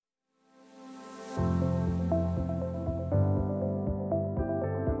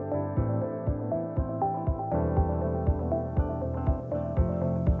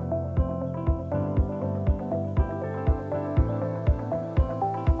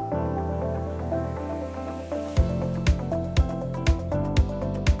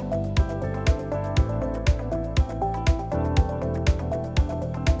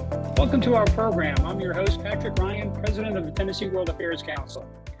Welcome to our program. I'm your host, Patrick Ryan, president of the Tennessee World Affairs Council.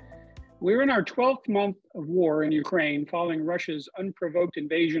 We're in our 12th month of war in Ukraine following Russia's unprovoked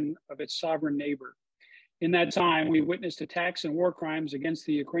invasion of its sovereign neighbor. In that time, we witnessed attacks and war crimes against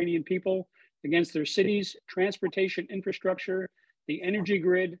the Ukrainian people, against their cities, transportation infrastructure, the energy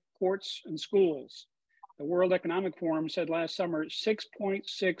grid, ports, and schools. The World Economic Forum said last summer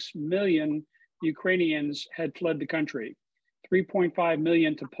 6.6 million Ukrainians had fled the country, 3.5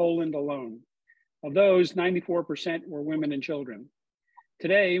 million to Poland alone. Of those, 94% were women and children.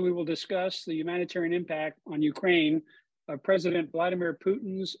 Today, we will discuss the humanitarian impact on Ukraine of President Vladimir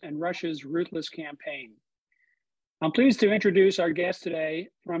Putin's and Russia's ruthless campaign. I'm pleased to introduce our guest today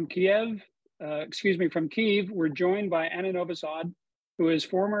from Kyiv. We're joined by Anna Novosad, who is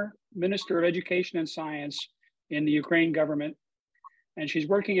former Minister of Education and Science in the Ukraine government. And she's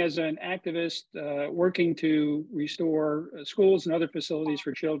working as an activist, working to restore schools and other facilities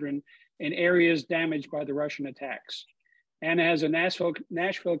for children in areas damaged by the Russian attacks. Anna has a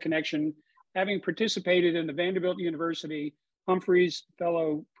Nashville connection, having participated in the Vanderbilt University Humphreys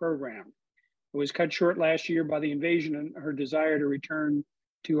Fellow Program. It was cut short last year by the invasion and her desire to return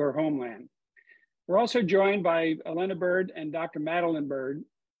to her homeland. We're also joined by Elena Bird and Dr. Madeline Bird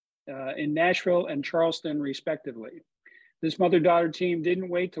in Nashville and Charleston, respectively. This mother-daughter team didn't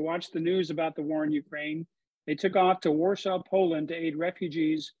wait to watch the news about the war in Ukraine. They took off to Warsaw, Poland to aid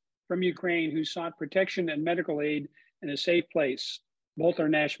refugees from Ukraine who sought protection and medical aid in a safe place. Both are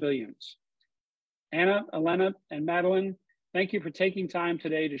Nashvillians. Anna, Elena, and Madeline, thank you for taking time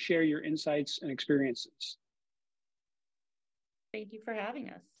today to share your insights and experiences. Thank you for having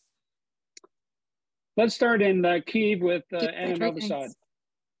us. Let's start in Kyiv with Anna Novosad.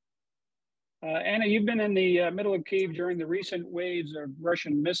 Anna, you've been in the middle of Kyiv during the recent waves of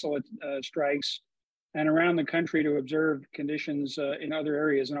Russian missile strikes and around the country to observe conditions in other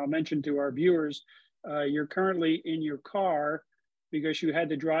areas. And I'll mention to our viewers, you're currently in your car because you had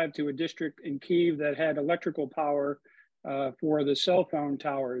to drive to a district in Kyiv that had electrical power for the cell phone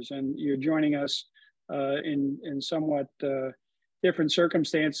towers. And you're joining us in somewhat different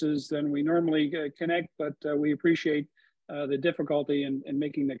circumstances than we normally connect, but we appreciate the difficulty in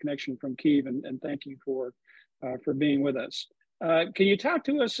making the connection from Kyiv, and thank you for being with us. Can you talk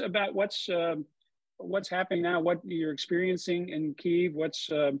to us about what's happening now, what you're experiencing in Kyiv, what's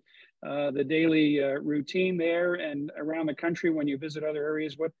the daily routine there and around the country when you visit other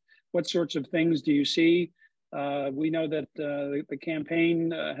areas? What sorts of things do you see? We know that the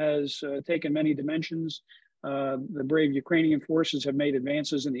campaign has taken many dimensions. The brave Ukrainian forces have made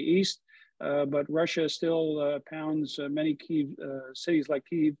advances in the east, but Russia still pounds many Kyiv, cities like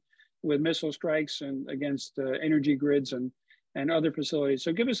Kyiv with missile strikes and against energy grids and other facilities.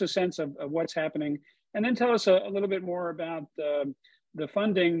 So give us a sense of what's happening, and then tell us a little bit more about the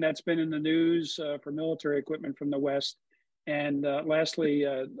funding that's been in the news for military equipment from the West. And lastly,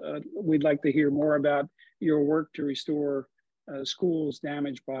 we'd like to hear more about your work to restore schools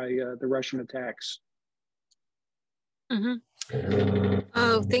damaged by the Russian attacks. Mm-hmm.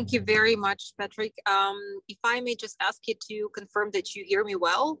 Oh, thank you very much, Patrick. If I may just ask you to confirm that you hear me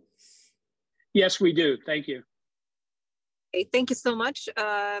well. Yes, we do. Thank you. Okay, thank you so much.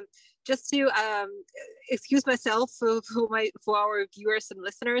 Just to excuse myself for our viewers and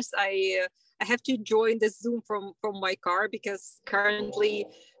listeners, I have to join this Zoom from my car because currently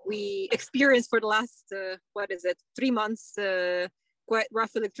we experienced for the last 3 months quite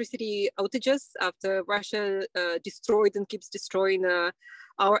rough electricity outages after Russia destroyed and keeps destroying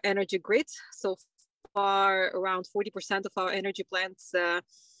our energy grid. So far, around 40% of our energy plants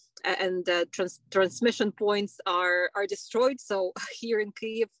and transmission points are destroyed. So here in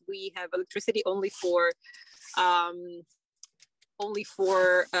Kyiv, we have electricity only for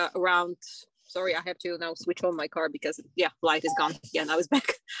around. Sorry, I have to now switch on my car because, light is gone. Yeah, now it's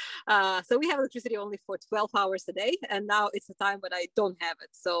back. So we have electricity only for 12 hours a day. And now it's the time when I don't have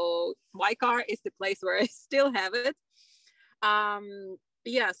it. So my car is the place where I still have it.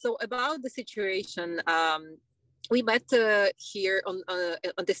 So about the situation, we met here on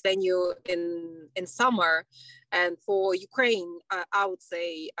this venue in summer. And for Ukraine, I would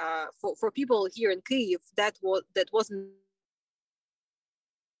say for people here in Kyiv, that wasn't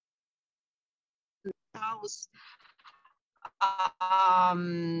house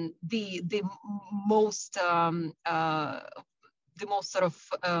the most sort of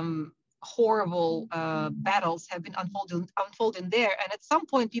horrible battles have been unfolding there, and at some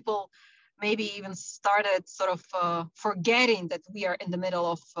point people maybe even started sort of forgetting that we are in the middle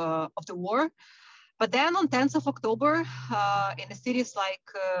of the war. But then on 10th of October, in the cities like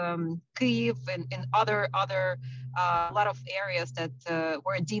Kyiv and in other a lot of areas that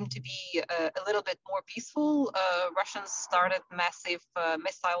were deemed to be a little bit more peaceful, Russians started massive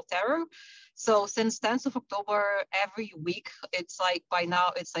missile terror. So since 10th of October, every week, it's like by now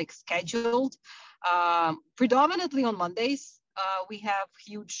it's like scheduled, predominantly on Mondays. We have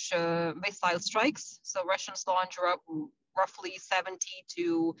huge missile strikes. So Russians launch roughly 70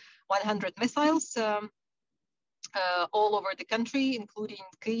 to 100 missiles all over the country, including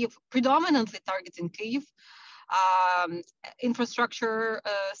Kyiv, predominantly targeting Kyiv. Infrastructure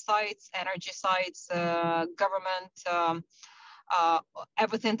sites, energy sites, government,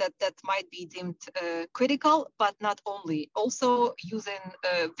 everything that might be deemed critical, but not only. Also using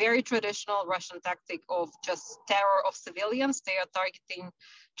a very traditional Russian tactic of just terror of civilians. They are targeting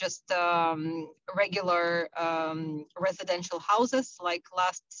just regular residential houses. Like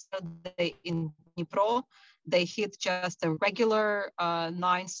last Saturday in Dnipro, they hit just a regular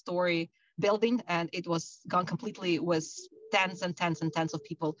 9-story building, and it was gone completely with tens and tens and tens of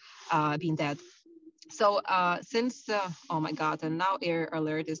people being dead. So since, oh my God, and now air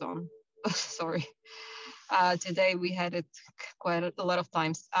alert is on. Sorry. Today we had it quite a lot of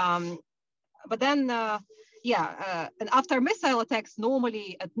times. But then, and after missile attacks,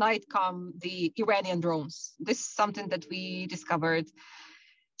 normally at night come the Iranian drones. This is something that we discovered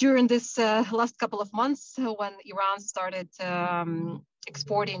during this last couple of months when Iran started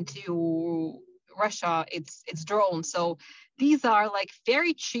exporting to Russia its drones. So these are like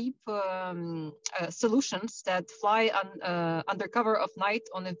very cheap solutions that fly under cover of night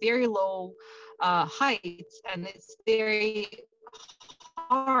on a very low height, and it's very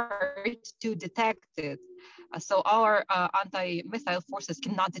hard to detect it. So our anti-missile forces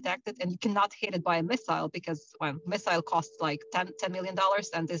cannot detect it, and you cannot hit it by a missile because missile costs like $10 million,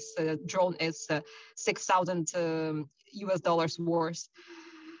 and this drone is $6,000 US worth.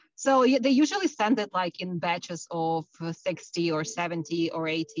 So they usually send it like in batches of 60 or 70 or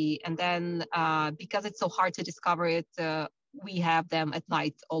 80. And then because it's so hard to discover it, we have them at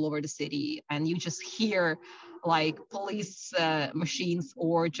night all over the city. And you just hear like police machines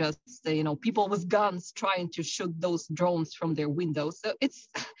or just, people with guns trying to shoot those drones from their windows. So it's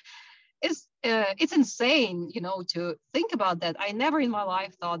insane, to think about that. I never in my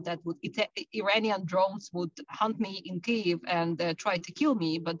life thought that Iranian drones would hunt me in Kyiv and try to kill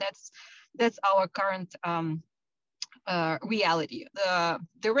me, but that's our current reality.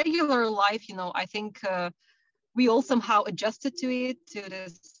 The regular life, I think we all somehow adjusted to it, to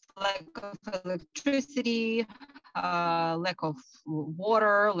this lack of electricity, lack of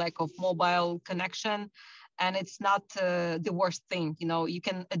water, lack of mobile connection. And it's not the worst thing, you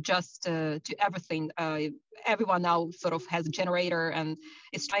can adjust to everything. Everyone now sort of has a generator and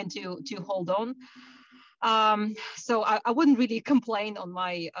is trying to hold on. So I wouldn't really complain on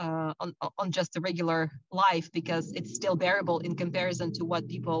my on just a regular life, because it's still bearable in comparison to what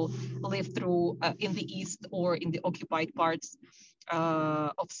people live through in the east or in the occupied parts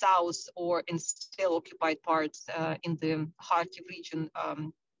of South, or in still occupied parts in the Kharkiv region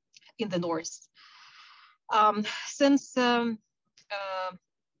in the north. Since I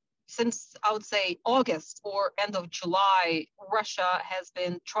would say August or end of July, Russia has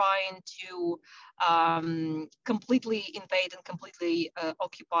been trying to completely invade and completely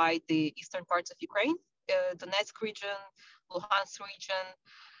occupy the eastern parts of Ukraine, Donetsk region, Luhansk region,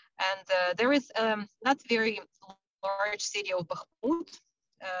 and there is not very large city of Bakhmut.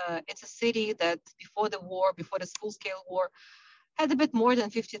 It's a city that before the full-scale war, had a bit more than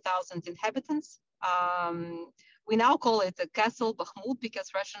 50,000 inhabitants. We now call it the Castle Bakhmut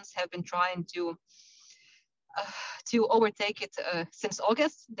because Russians have been trying to overtake it since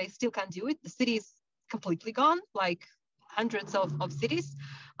August. They still can't do it. The city is completely gone, like hundreds of cities.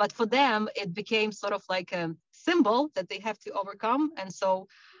 But for them, it became sort of like a symbol that they have to overcome. And so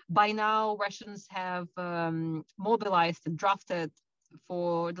by now, Russians have mobilized and drafted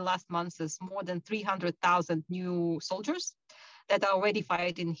for the last months as more than 300,000 new soldiers that are already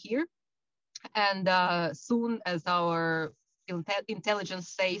fighting here. And soon, as our intelligence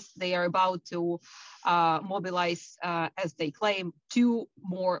says, they are about to mobilize, as they claim, 2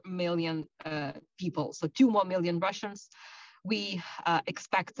 more million people. So 2 more million Russians we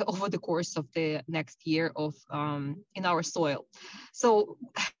expect over the course of the next year in our soil. So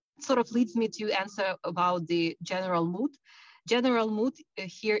it sort of leads me to answer about the general mood. General mood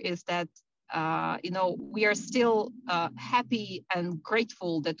here is that we are still happy and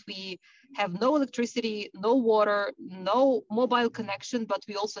grateful that we have no electricity, no water, no mobile connection, but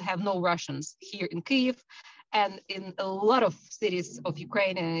we also have no Russians here in Kyiv. and in a lot of cities of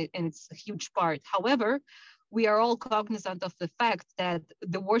Ukraine, and it's a huge part. However, we are all cognizant of the fact that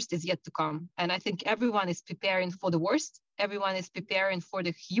the worst is yet to come. And I think everyone is preparing for the worst. Everyone is preparing for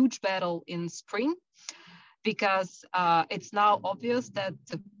the huge battle in spring, because it's now obvious that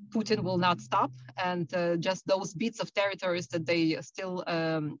Putin will not stop, and just those bits of territories that they still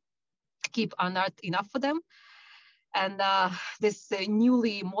keep are not enough for them. And this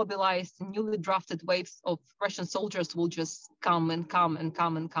newly mobilized, newly drafted waves of Russian soldiers will just come and come and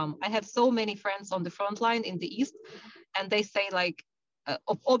come and come. I have so many friends on the front line in the east, and they say like,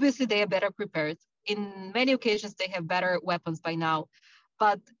 obviously they are better prepared. In many occasions, they have better weapons by now,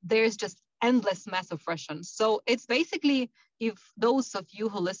 but there's just endless mass of Russians. So it's basically, if those of you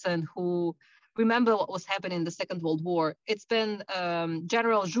who listen who remember what was happening in the Second World War, it's been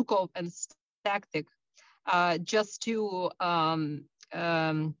General Zhukov and tactic just to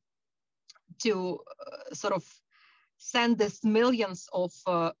sort of send this millions of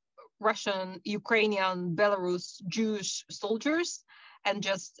Russian, Ukrainian, Belarus, Jewish soldiers, and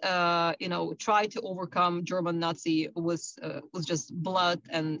just try to overcome German Nazi was just blood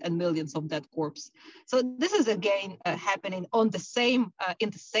and millions of dead corpse. So this is again happening on the same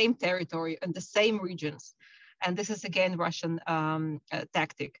in the same territory in the same regions, and this is again Russian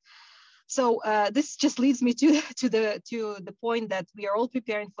tactic. So this just leads me to the point that we are all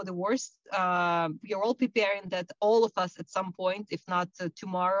preparing for the worst. We are all preparing that all of us at some point, if not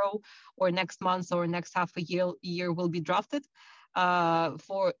tomorrow or next month or next half a year will be drafted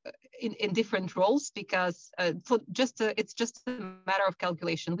for in different roles, because it's just a matter of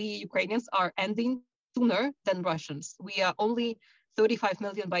calculation. We Ukrainians are ending sooner than Russians. We are only 35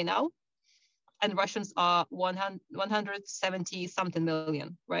 million by now, and Russians are 170 something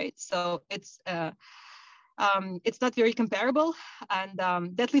million, right? So it's not very comparable. And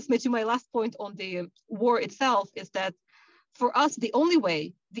that leads me to my last point on the war itself, is that for us, the only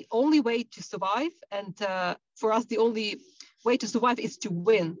way to survive, and for us, the only way to survive is to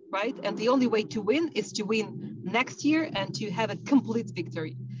win, right? And the only way to win is to win next year and to have a complete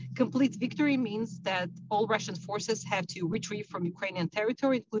victory. Complete victory means that all Russian forces have to retrieve from Ukrainian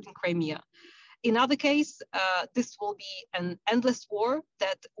territory, including Crimea. In other case, this will be an endless war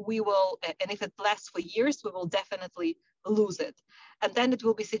that we will, and if it lasts for years, we will definitely lose it. And then it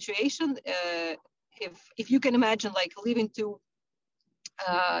will be a situation, if you can imagine, like living to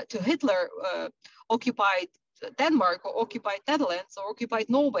Hitler occupied Denmark or occupied Netherlands or occupied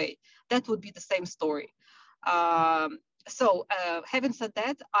Norway, that would be the same story. So having said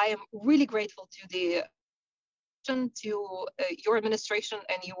that, I am really grateful to your administration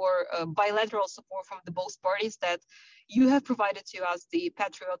and your bilateral support from the both parties that you have provided to us the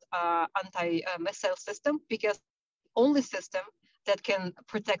Patriot anti-missile system, because only system that can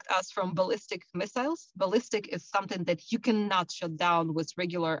protect us from ballistic missiles. Ballistic is something that you cannot shut down with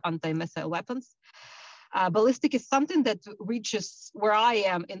regular anti-missile weapons. Ballistic is something that reaches where I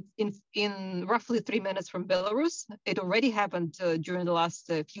am in roughly 3 minutes from Belarus. It already happened during the last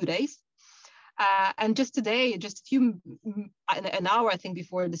few days. And just today, an hour, I think,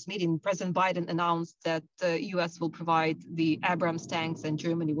 before this meeting, President Biden announced that the US will provide the Abrams tanks and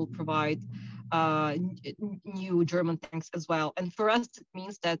Germany will provide new German tanks as well. And for us, it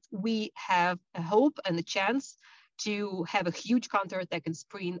means that we have a hope and a chance to have a huge counterattack in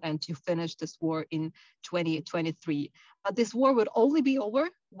spring and to finish this war in 2023. But this war would only be over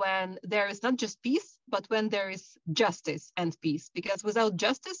when there is not just peace, but when there is justice and peace. Because without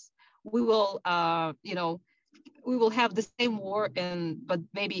justice, we will, we will have the same war but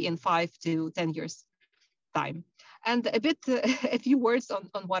maybe in 5 to 10 years time. And a few words on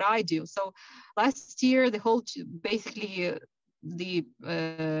what I do. So last year, the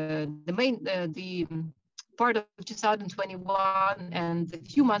part of 2021 and a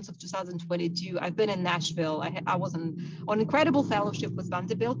few months of 2022, I've been in Nashville. I was on incredible fellowship with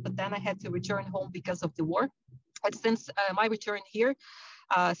Vanderbilt, but then I had to return home because of the war. But since my return here,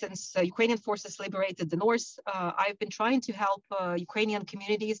 since Ukrainian forces liberated the north, I've been trying to help Ukrainian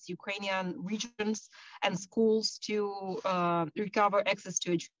communities, Ukrainian regions and schools to recover access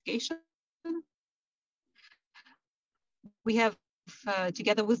to education. We have,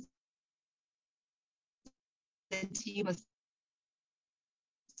 together with the team,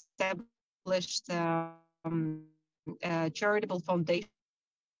 established a charitable foundation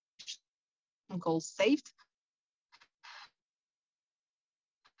called SAVED.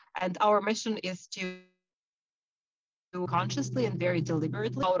 And our mission is to consciously and very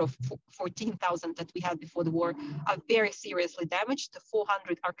deliberately, out of 14,000 that we had before the war, are very seriously damaged.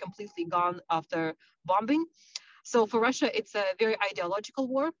 400 are completely gone after bombing. So for Russia, it's a very ideological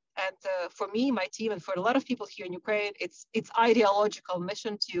war. And for me, my team, and for a lot of people here in Ukraine, it's ideological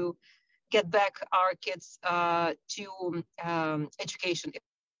mission to get back our kids to educational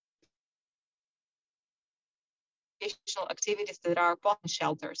activities that are in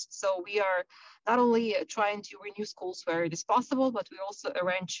shelters. So we are not only trying to renew schools where it is possible, but we also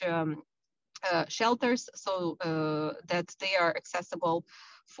arrange shelters so that they are accessible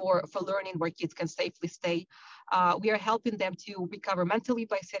for learning, where kids can safely stay. We are helping them to recover mentally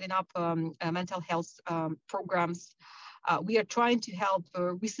by setting up mental health programs. We are trying to help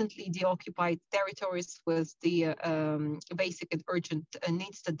recently deoccupied territories with the basic and urgent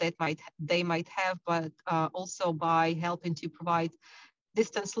needs that they might have, but also by helping to provide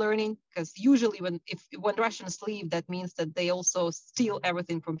distance learning, because usually when Russians leave, that means that they also steal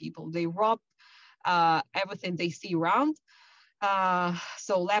everything from people. They rob everything they see around.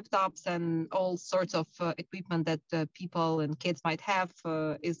 So laptops and all sorts of equipment that people and kids might have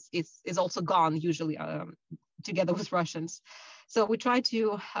is also gone usually together with Russians. So we try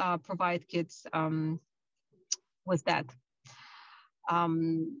to provide kids with that.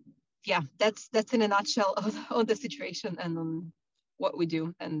 Yeah, that's in a nutshell on the situation and on what we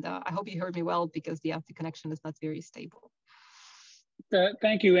do. And I hope you heard me well, because the connection is not very stable.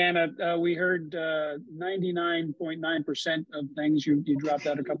 Thank you, Anna. We heard 99.9% of things. You dropped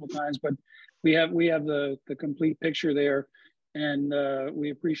out a couple of times, but we have the complete picture there, and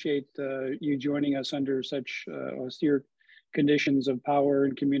we appreciate you joining us under such austere conditions of power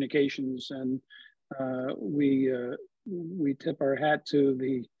and communications. And we tip our hat to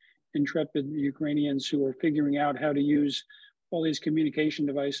the intrepid Ukrainians who are figuring out how to use all these communication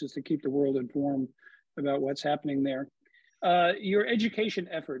devices to keep the world informed about what's happening there. Your education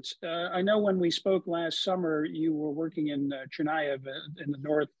efforts. I know when we spoke last summer, you were working in Chernihiv in the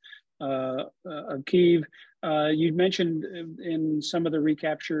north of Kyiv. You'd mentioned in some of the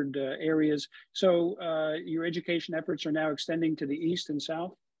recaptured areas. So your education efforts are now extending to the east and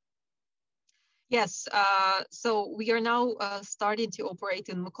south? Yes, so we are now starting to operate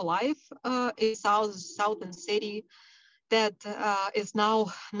in Mykolaiv, a southern city that is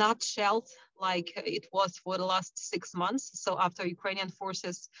now not shelled like it was for the last 6 months. So after Ukrainian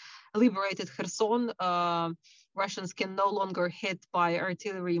forces liberated Kherson, Russians can no longer hit by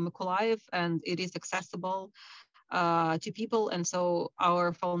artillery Mykolaiv, and it is accessible to people. And so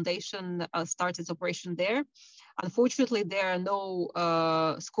our foundation starts its operation there. Unfortunately, there are no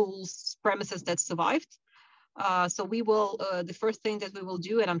schools premises that survived. So we will, the first thing that we will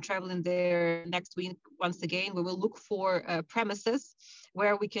do, and I'm traveling there next week once again, we will look for premises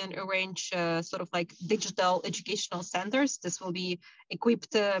where we can arrange sort of like digital educational centers. This will be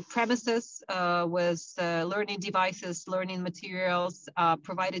equipped premises with learning devices, learning materials,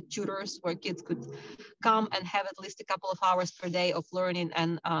 provided tutors where kids could come and have at least a couple of hours per day of learning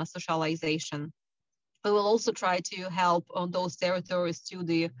and socialization. We will also try to help on those territories to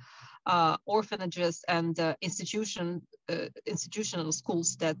the orphanages and institutional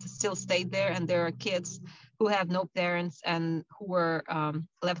schools that still stay there, and there are kids who have no parents and who were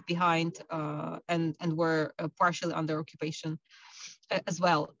left behind and were partially under occupation as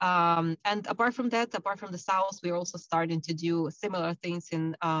well. And apart from that, apart from the south, we're also starting to do similar things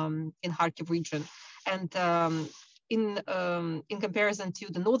in Kharkiv region. And in comparison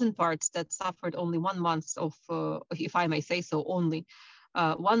to the northern parts that suffered only 1 month of, if I may say so, only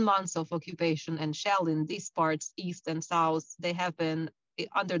 1 month of occupation and shell, in these parts, east and south, they have been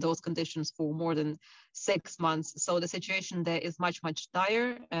under those conditions for more than 6 months. So the situation there is much, much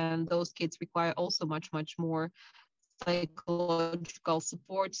dire, and those kids require also much, much more psychological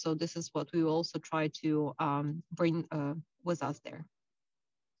support. So this is what we will also try to bring with us there.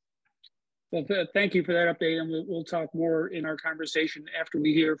 Well, thank you for that update, and we'll talk more in our conversation after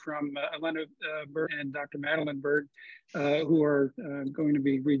we hear from Elena Berg and Dr. Madeline Berg, who are going to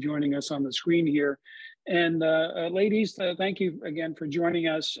be rejoining us on the screen here. And ladies, thank you again for joining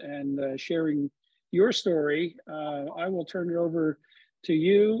us and sharing your story. I will turn it over to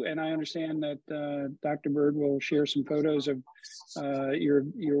you, and I understand that Dr. Berg will share some photos of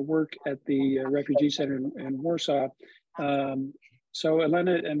your work at the refugee center in Warsaw. So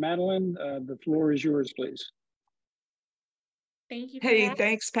Elena and Madeline, the floor is yours, please. Thank you. Hey,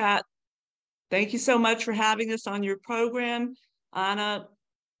 thanks, Pat. Thank you so much for having us on your program. Anna,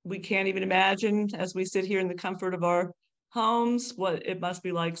 we can't even imagine, as we sit here in the comfort of our homes, what it must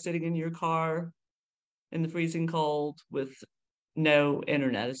be like sitting in your car in the freezing cold with no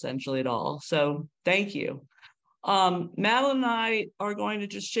internet essentially at all. So thank you. Madeline and I are going to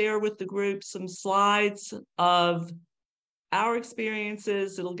just share with the group some slides of our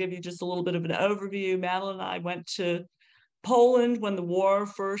experiences. It'll give you just a little bit of an overview. Madeline and I went to Poland, when the war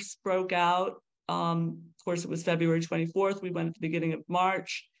first broke out, of course, it was February 24th. We went at the beginning of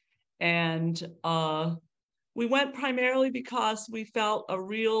March. And we went primarily because we felt a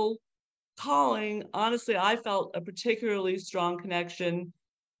real calling. Honestly, I felt a particularly strong connection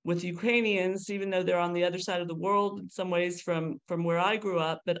with Ukrainians, even though they're on the other side of the world in some ways from where I grew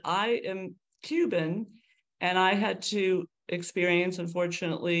up. But I am Cuban, and I had to experience,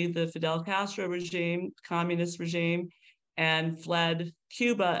 unfortunately, the Fidel Castro regime, communist regime, and fled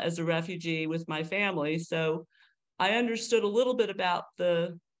Cuba as a refugee with my family. So I understood a little bit about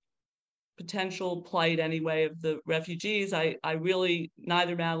the potential plight anyway of the refugees. I really,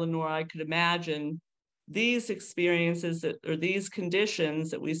 neither Madeline nor I could imagine these experiences or these conditions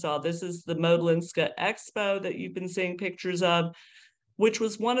that we saw. This is the Modlinska Expo that you've been seeing pictures of, which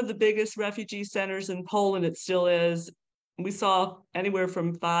was one of the biggest refugee centers in Poland. It still is. We saw anywhere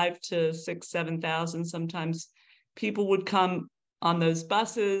from 5,000 to 6,000, 7,000. Sometimes people would come on those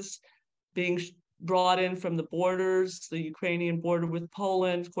buses being brought in from the borders, the Ukrainian border with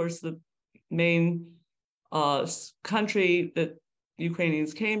Poland. Of course, the main country that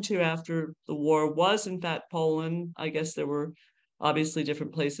Ukrainians came to after the war was, in fact, Poland. I guess there were obviously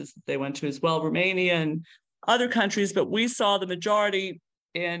different places that they went to as well, Romania and other countries, but we saw the majority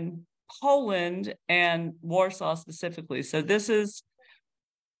in Poland and Warsaw specifically. So this is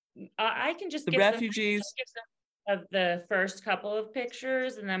I can just the give refugees them of the first couple of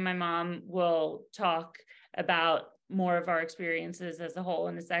pictures, and then my mom will talk about more of our experiences as a whole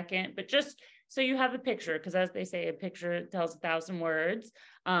in a second. But just so you have a picture, because as they say, a picture tells 1,000 words.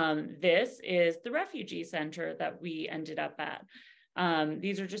 This is the refugee center that we ended up at.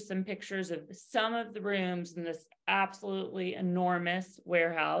 These are just some pictures of some of the rooms in this absolutely enormous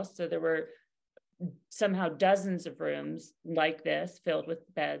warehouse. So there were somehow dozens of rooms like this filled with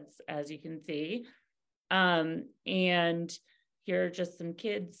beds, as you can see. And here are just some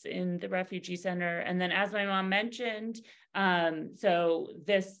kids in the refugee center. And then, as my mom mentioned, so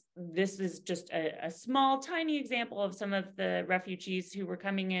this is just a small, tiny example of some of the refugees who were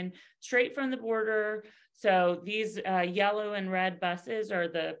coming in straight from the border. So these yellow and red buses are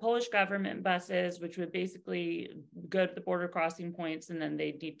the Polish government buses, which would basically go to the border crossing points, and then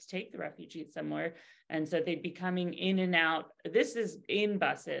they'd need to take the refugees somewhere. And so they'd be coming in and out. This is in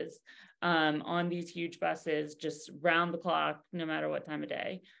buses, on these huge buses, just round the clock, no matter what time of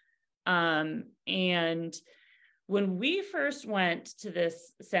day. And when we first went to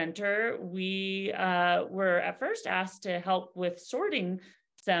this center, we were at first asked to help with sorting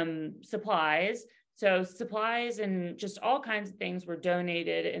some supplies. So supplies and just all kinds of things were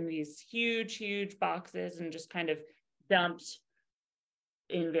donated in these huge, huge boxes and just kind of dumped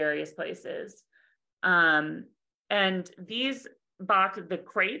in various places. And these the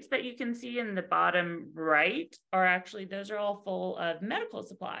crates that you can see in the bottom right are actually, those are all full of medical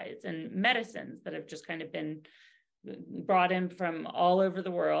supplies and medicines that have just kind of been brought in from all over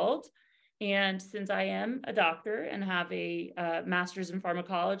the world. And since I am a doctor and have a master's in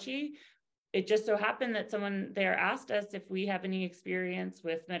pharmacology, it just so happened that someone there asked us if we have any experience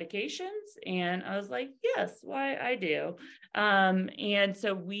with medications. And I was like, yes, why I do. And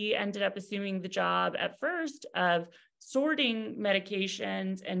so we ended up assuming the job at first of sorting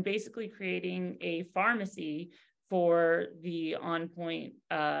medications and basically creating a pharmacy for the On Point,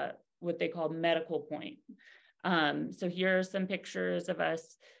 what they call medical point. So here are some pictures of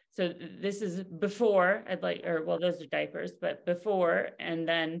us. So this is before, those are diapers, but before, and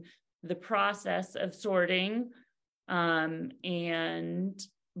then the process of sorting, and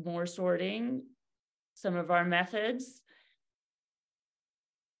more sorting, some of our methods,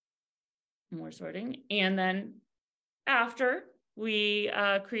 more sorting. And then after we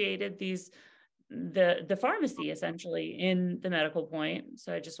created the pharmacy essentially in the medical point.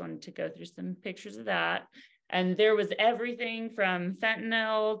 So I just wanted to go through some pictures of that. And there was everything from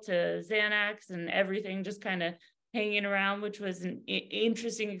fentanyl to Xanax and everything just kind of hanging around, which was an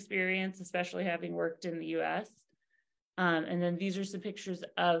interesting experience, especially having worked in the US. And then these are some pictures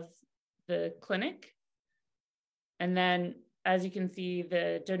of the clinic. And then, as you can see,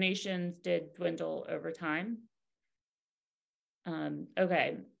 the donations did dwindle over time.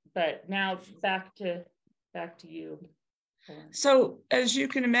 Okay, but now back to you. So as you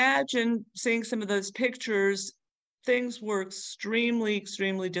can imagine, seeing some of those pictures, things were extremely,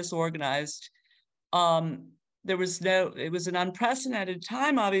 extremely disorganized. It was an unprecedented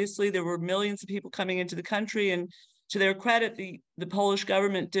time, obviously. There were millions of people coming into the country, and to their credit, the Polish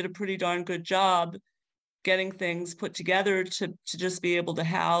government did a pretty darn good job getting things put together to just be able to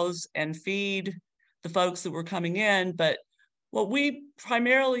house and feed the folks that were coming in. But what we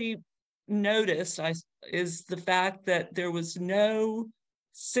primarily noticed is the fact that there was no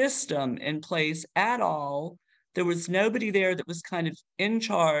system in place at all. There was nobody there that was kind of in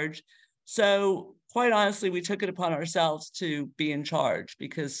charge. So quite honestly, we took it upon ourselves to be in charge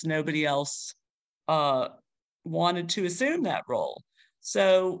because nobody else wanted to assume that role.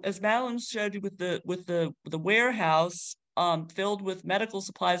 So as Madeline showed you with the warehouse filled with medical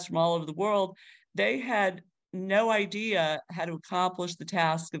supplies from all over the world, they had no idea how to accomplish the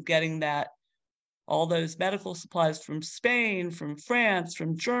task of getting all those medical supplies from Spain, from France,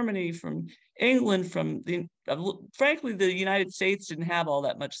 from Germany, from England, frankly, the United States didn't have all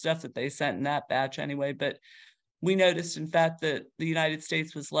that much stuff that they sent in that batch anyway, but we noticed, in fact, that the United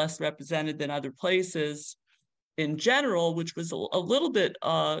States was less represented than other places in general, which was a little bit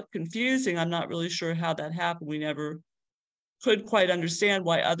confusing. I'm not really sure how that happened. We never could quite understand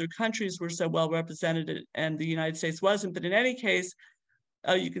why other countries were so well represented and the United States wasn't. But in any case,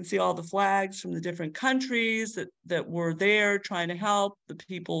 you can see all the flags from the different countries that were there trying to help. The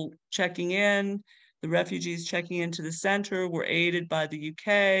people checking in, the refugees checking into the center were aided by the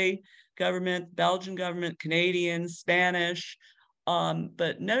UK government, Belgian government, Canadians, Spanish,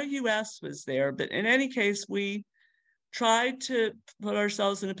 but no US was there. But in any case, we tried to put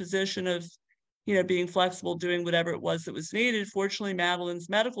ourselves in a position of, being flexible, doing whatever it was that was needed. Fortunately, Madeline's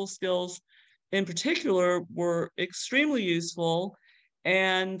medical skills in particular were extremely useful.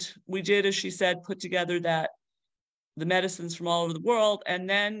 And we did, as she said, put together the medicines from all over the world. And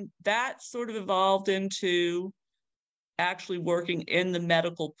then that sort of evolved into actually working in the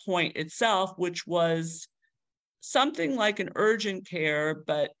medical point itself, which was something like an urgent care,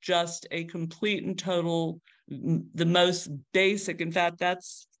 but just a complete and total, the most basic. In fact,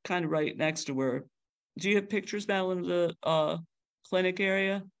 that's kind of right next to where, do you have pictures, Madeline, of the clinic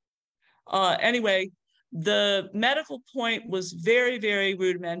area? Anyway, the medical point was very, very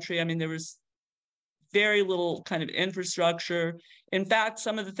rudimentary. I mean, there was very little kind of infrastructure. In fact,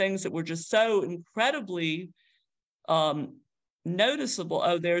 some of the things that were just so incredibly noticeable.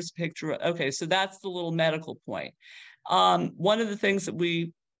 Oh, there's a picture. Okay, so that's the little medical point. One of the things that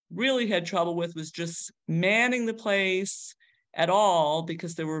we really had trouble with was just manning the place at all,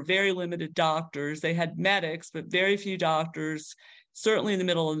 because there were very limited doctors. They had medics, but very few doctors, certainly in the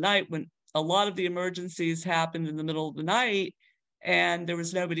middle of the night when a lot of the emergencies happened in the middle of the night and there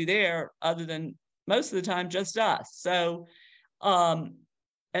was nobody there other than most of the time just us. So, and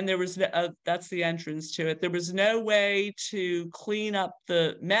there was, that's the entrance to it. There was no way to clean up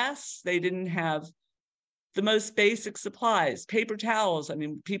the mess. They didn't have the most basic supplies, paper towels. I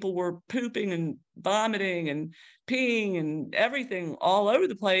mean, people were pooping and vomiting and peeing and everything all over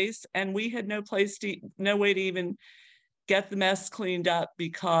the place. And we had no way to even get the mess cleaned up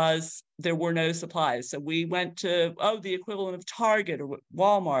because there were no supplies. So we went to, the equivalent of Target or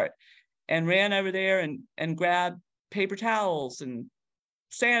Walmart, and ran over there and grabbed paper towels and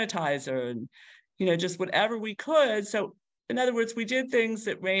sanitizer and, just whatever we could. So in other words, we did things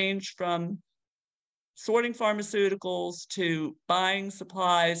that ranged from sorting pharmaceuticals to buying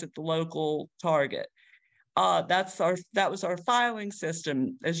supplies at the local Target. That was our filing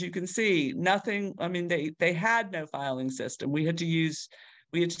system. As you can see, nothing, I mean, they had no filing system. We had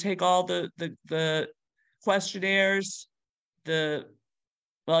to take all the questionnaires,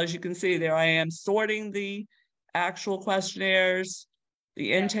 as you can see, there I am sorting the actual questionnaires,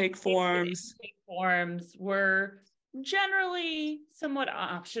 the intake forms. Intake forms were generally somewhat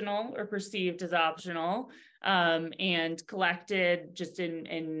optional or perceived as optional, and collected just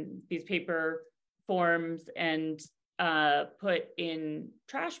in these paper forms and put in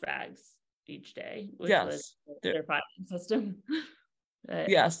trash bags each day, which was their filing system.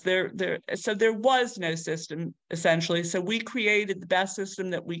 Yes, so there was no system, essentially. So we created the best system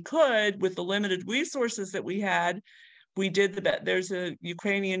that we could with the limited resources that we had. We did there's a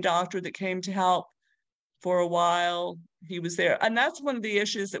Ukrainian doctor that came to help for a while. He was there. And that's one of the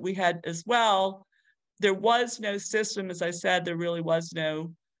issues that we had as well. There was no system. As I said, there really was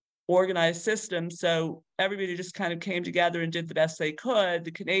no organized system. So everybody just kind of came together and did the best they could.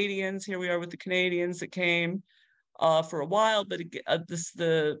 The Canadians, here we are with the Canadians that came for a while, but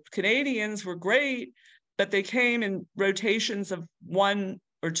the Canadians were great, but they came in rotations of 1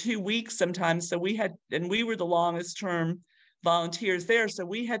 or 2 weeks sometimes. So we were the longest term volunteers there. So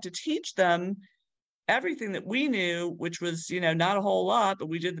we had to teach them everything that we knew, which was, not a whole lot, but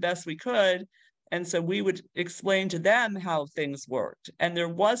we did the best we could. And so we would explain to them how things worked. And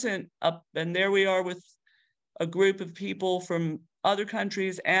there we are with a group of people from other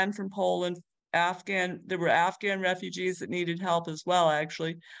countries and from Poland, there were Afghan refugees that needed help as well,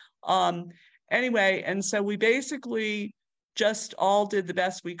 actually. Anyway, and so we basically just all did the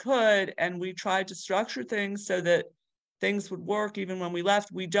best we could, and we tried to structure things so that things would work even when we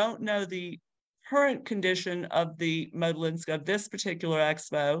left. We don't know the current condition of the Modelinska, of this particular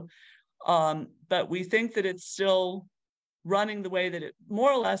expo, but we think that it's still running the way that it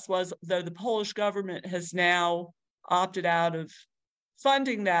more or less was, though the Polish government has now opted out of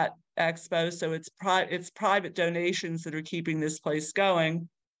funding that expo. So it's private donations that are keeping this place going.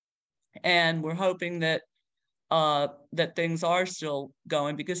 And we're hoping that that things are still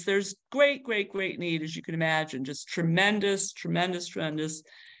going, because there's great need, as you can imagine, just tremendous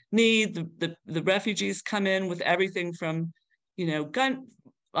need. The refugees come in with everything from,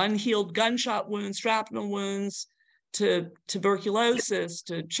 unhealed gunshot wounds, shrapnel wounds, to tuberculosis,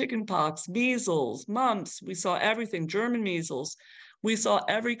 to chickenpox, measles, mumps. We saw everything, German measles. We saw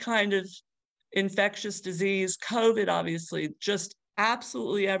every kind of infectious disease, COVID, obviously, just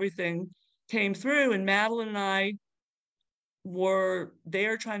absolutely everything came through. And Madeline and I were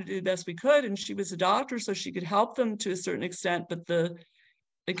there trying to do the best we could. And she was a doctor, so she could help them to a certain extent. But the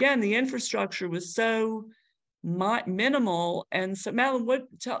infrastructure was so minimal. And so, Madeline, why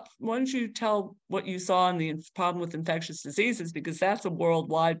don't you tell what you saw in the problem with infectious diseases, because that's a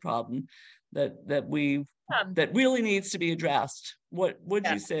worldwide problem that really needs to be addressed. What would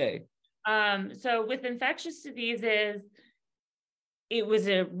you say? So with infectious diseases, it was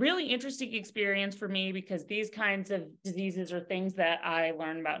a really interesting experience for me, because these kinds of diseases are things that I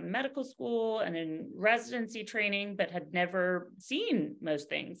learned about in medical school and in residency training, but had never seen most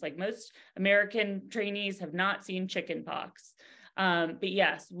things. Like most American trainees have not seen chickenpox. But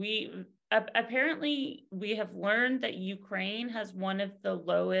yes, apparently we have learned that Ukraine has one of the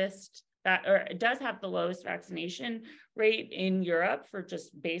lowest, or it does have the lowest vaccination rate in Europe for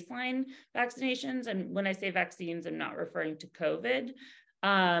just baseline vaccinations. And when I say vaccines, I'm not referring to COVID.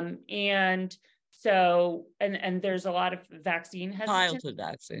 And so, and there's a lot of vaccine hesitancy. Childhood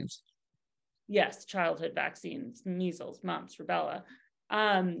vaccines. Yes, childhood vaccines, measles, mumps, rubella.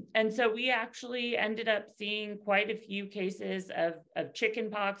 And so we actually ended up seeing quite a few cases of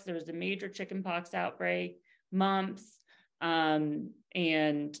chickenpox. There was a major chickenpox outbreak, mumps, and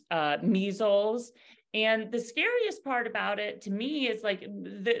measles. And the scariest part about it to me is like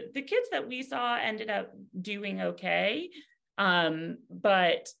the kids that we saw ended up doing okay.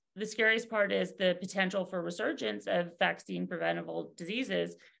 But the scariest part is the potential for resurgence of vaccine preventable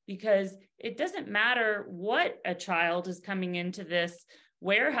diseases, because it doesn't matter what a child is coming into this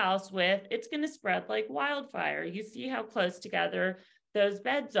warehouse with, it's going to spread like wildfire. You see how close together those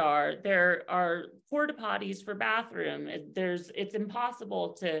beds are. There are porta potties for bathroom. It's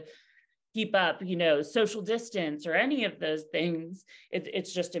impossible to keep up, social distance or any of those things.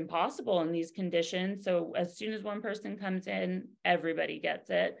 It's just impossible in these conditions. So as soon as one person comes in, everybody gets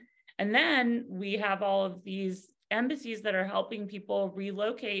it. And then we have all of these embassies that are helping people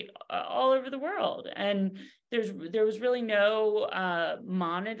relocate all over the world. And there was really no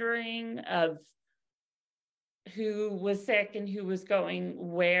monitoring of who was sick and who was going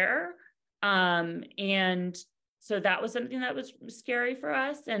where. And so that was something that was scary for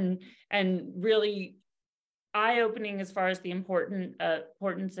us, and really eye-opening as far as the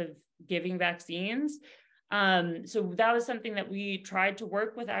importance of giving vaccines. So that was something that we tried to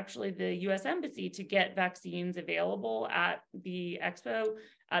work with actually the U.S. Embassy to get vaccines available at the expo,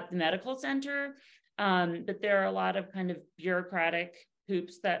 at the medical center. But there are a lot of kind of bureaucratic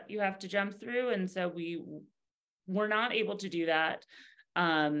hoops that you have to jump through. And so we were not able to do that.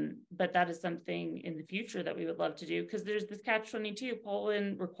 But that is something in the future that we would love to do, because there's this catch-22.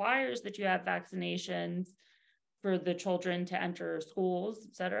 Poland requires that you have vaccinations for the children to enter schools,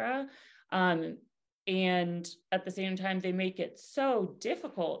 et cetera. And at the same time, they make it so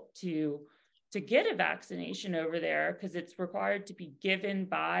difficult to get a vaccination over there, because it's required to be given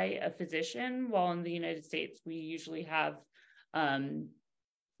by a physician, while in the United States, we usually have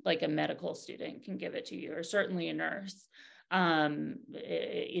like a medical student can give it to you, or certainly a nurse.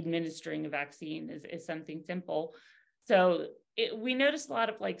 Administering a vaccine is something simple. So we noticed a lot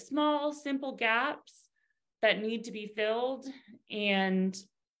of like small, simple gaps that need to be filled, and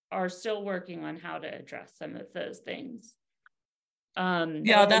are still working on how to address some of those things. Elaine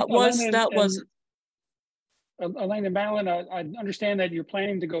and Madeline, I understand that you're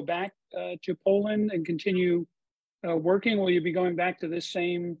planning to go back to Poland and continue working. Will you be going back to this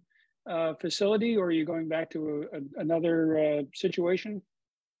same facility, or are you going back to another situation?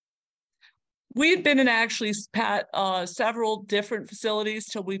 We've been in actually, Pat, several different facilities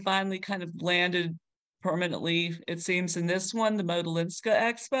till we finally kind of landed permanently, it seems, in this one, the Modelinska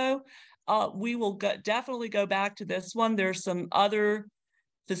Expo. We will definitely go back to this one. There's some other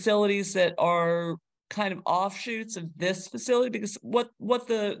facilities that are kind of offshoots of this facility, because what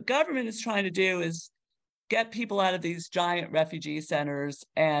the government is trying to do is get people out of these giant refugee centers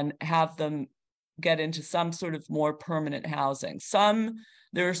and have them get into some sort of more permanent housing.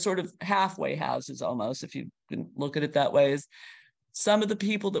 There are sort of halfway houses almost, if you can look at it that way. Is some of the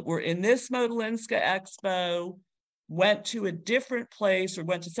people that were in this Modelinska Expo went to a different place, or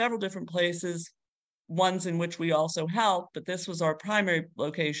went to several different places, ones in which we also helped, but this was our primary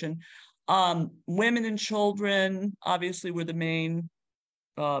location. Women and children obviously were the main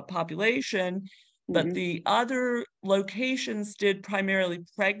population, but the other locations did primarily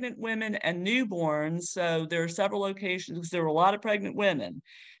pregnant women and newborns. So there are several locations because there were a lot of pregnant women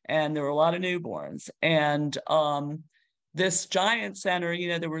and there were a lot of newborns. And this giant center,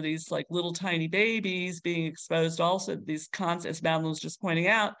 there were these like little tiny babies being exposed also, these constant, as Madeline was just pointing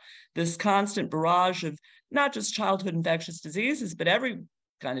out, this constant barrage of not just childhood infectious diseases, but every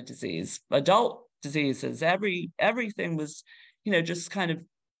kind of disease, adult diseases, everything was, just kind of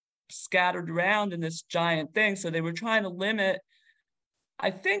scattered around in this giant thing. So they were trying to limit,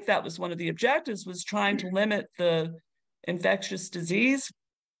 I think that was one of the objectives, was trying to limit the infectious disease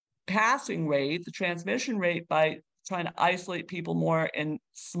passing rate, the transmission rate, by trying to isolate people more in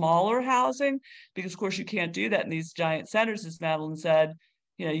smaller housing, because of course you can't do that in these giant centers, as Madeline said.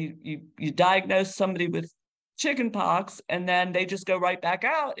 You diagnose somebody with chickenpox and then they just go right back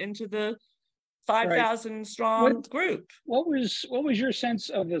out into the 5,000 strong group. What was your sense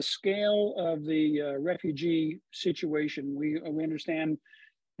of the scale of the refugee situation? We understand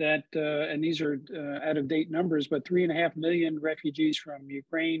that, and these are out of date numbers, but 3.5 million refugees from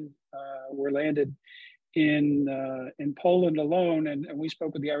Ukraine were landed in Poland alone, and we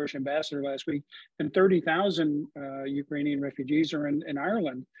spoke with the Irish ambassador last week, and 30,000 Ukrainian refugees are in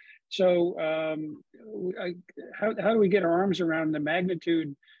Ireland. So how do we get our arms around the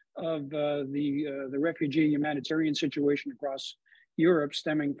magnitude of the refugee humanitarian situation across Europe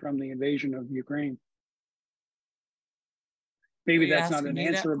stemming from the invasion of Ukraine? Maybe that's not an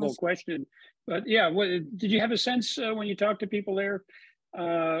answerable question, but yeah, did you have a sense when you talked to people there?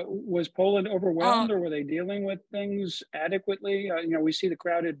 Was Poland overwhelmed, or were they dealing with things adequately? We see the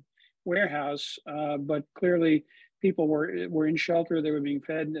crowded warehouse, but clearly people were in shelter, they were being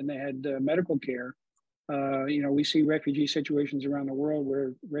fed, and they had medical care. We see refugee situations around the world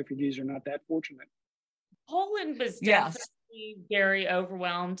where refugees are not that fortunate. Poland was definitely very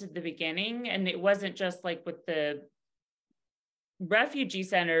overwhelmed at the beginning, and it wasn't just like with the refugee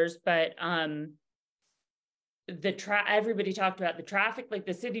centers, but everybody talked about the traffic. Like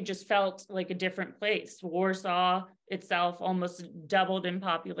the city just felt like a different place. Warsaw itself almost doubled in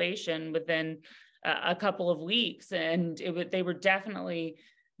population within a couple of weeks, and they were definitely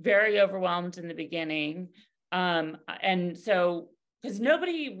very overwhelmed in the beginning. And so, because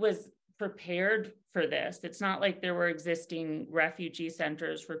nobody was prepared for this, it's not like there were existing refugee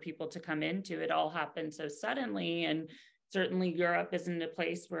centers for people to come into. It all happened so suddenly, and certainly Europe isn't a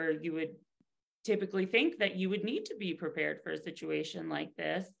place where you would typically think that you would need to be prepared for a situation like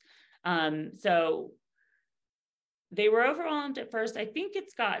this. So they were overwhelmed at first. I think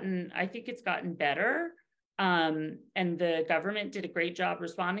it's gotten better. And the government did a great job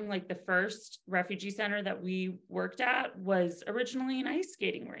responding. Like the first refugee center that we worked at was originally an ice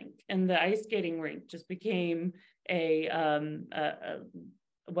skating rink, and the ice skating rink just became one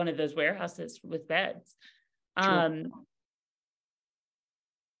of those warehouses with beds. Sure.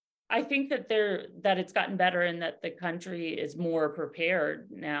 I think that it's gotten better, and that the country is more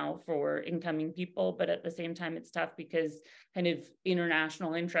prepared now for incoming people. But at the same time, it's tough because kind of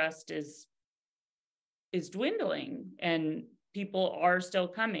international interest is dwindling, and people are still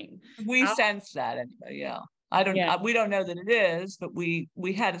coming. We sense that anyway. Yeah, we don't know that it is, but we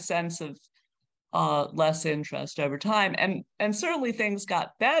had a sense of less interest over time, and certainly things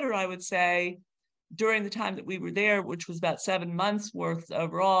got better, I would say, during the time that we were there, which was about 7 months worth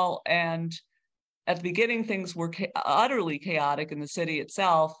overall. And at the beginning, things were utterly chaotic in the city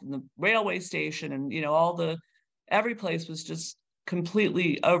itself, and the railway station, and every place was just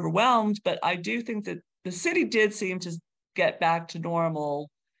completely overwhelmed. But I do think that the city did seem to get back to normal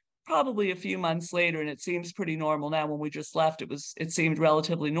probably a few months later, and it seems pretty normal now. When we just left, it seemed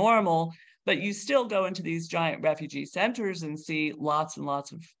relatively normal. But you still go into these giant refugee centers and see lots and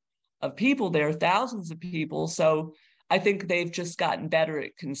lots of people there, thousands of people. So I think they've just gotten better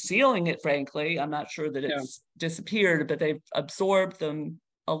at concealing it, frankly. I'm not sure that it's disappeared, but they've absorbed them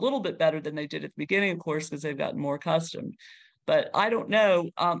a little bit better than they did at the beginning, of course, because they've gotten more accustomed. But I don't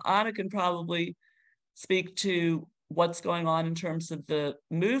know. Anna can probably speak to what's going on in terms of the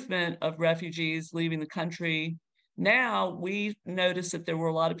movement of refugees leaving the country Now we noticed that there were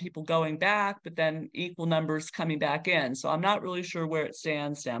a lot of people going back, but then equal numbers coming back in. So I'm not really sure where it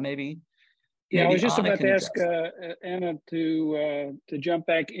stands now. Maybe I was just Anna about can to ask address. Anna to jump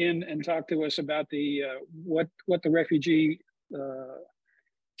back in and talk to us about the what the refugee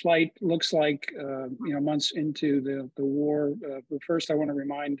flight looks like, months into the war. But first, I want to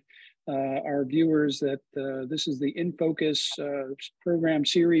remind our viewers that this is the In Focus program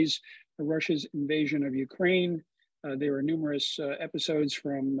series, Russia's invasion of Ukraine. There are numerous episodes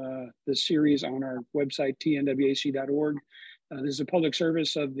from the series on our website, tnwac.org. This is a public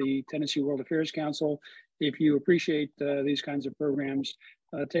service of the Tennessee World Affairs Council. If you appreciate these kinds of programs,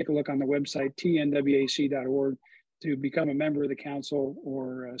 take a look on the website, tnwac.org, to become a member of the council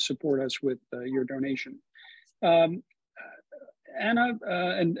or support us with your donation. Anna,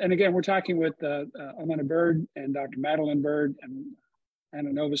 and again, we're talking with Elena Bird and Dr. Madeline Bird and Anna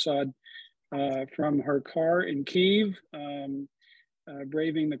Novosad from her car in Kyiv,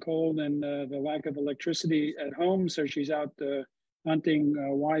 braving the cold and the lack of electricity at home. So she's out hunting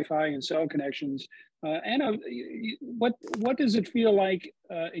Wi-Fi and cell connections. Anna, what does it feel like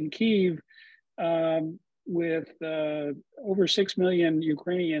in Kyiv with over 6 million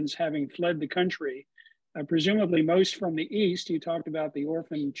Ukrainians having fled the country, presumably most from the east? You talked about the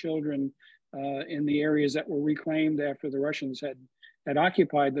orphan children in the areas that were reclaimed after the Russians had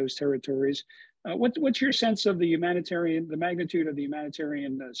occupied those territories. What's your sense of the magnitude of the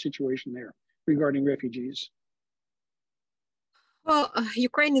humanitarian situation there regarding refugees? Well,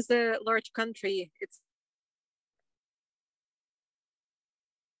 Ukraine is a large country. It's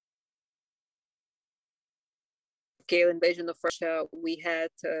scale invasion of Russia. We had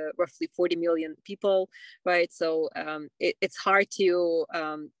roughly 40 million people, right? So it's hard to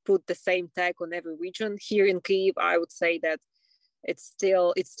put the same tag on every region. Here in Kyiv, I would say that it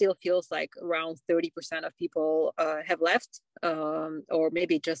still feels like around 30% of people have left, or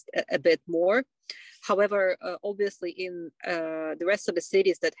maybe just a bit more. However, obviously in the rest of the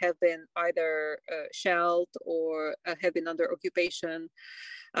cities that have been either shelled or have been under occupation,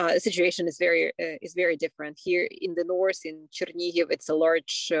 the situation is very different. Here in the north, in Chernihiv, it's a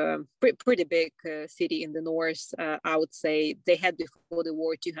large, pretty big city in the north. I would say they had before the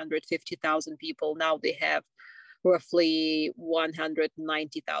war 250,000 people. Now they have roughly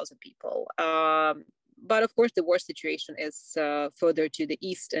 190,000 people. But of course, the war situation is further to the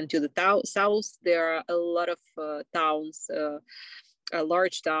east and to the south. There are a lot of towns,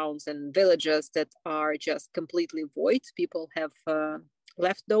 large towns and villages that are just completely void. People have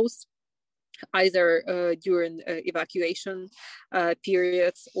left those either during evacuation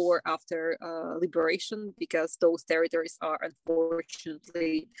periods or after liberation, because those territories are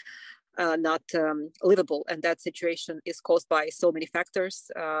unfortunately not livable, and that situation is caused by so many factors.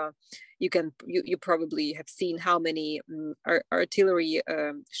 You probably have seen how many artillery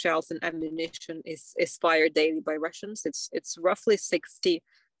shells and ammunition is fired daily by Russians. It's roughly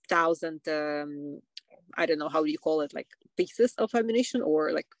 60,000. I don't know how you call it, like pieces of ammunition,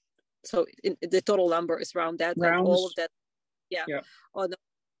 or like, so the total number is around that. Rounds. And all of that, yeah. On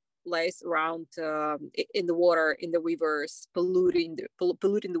lies around in the water, in the rivers, polluting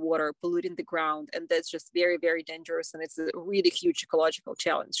the water, polluting the ground, and that's just very, very dangerous, and it's a really huge ecological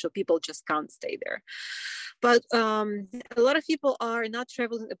challenge. So people just can't stay there. But a lot of people are not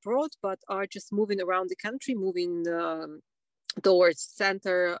traveling abroad, but are just moving around the country, moving towards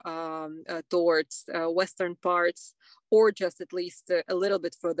center, towards western parts, or just at least a little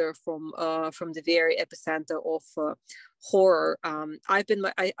bit further from the very epicenter of horror. I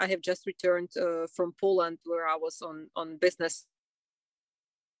have just returned from Poland, where I was on business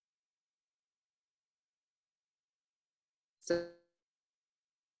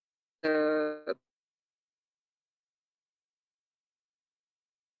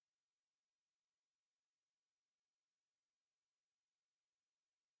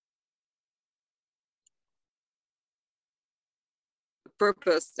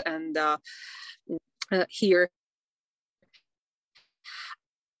purpose, and here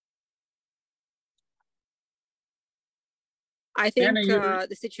I think Anna,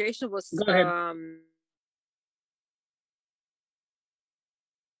 the situation was go ahead.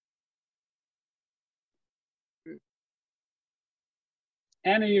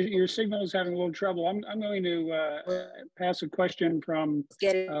 Anna, your signal is having a little trouble. I'm going to pass a question from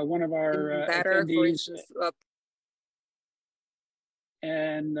one of our attendees. For instance,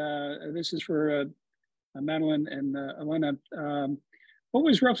 and this is for Madeline and Elena. What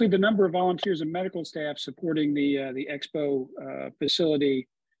was roughly the number of volunteers and medical staff supporting the Expo facility,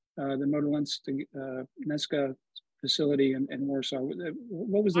 the Modelinska facility in Warsaw?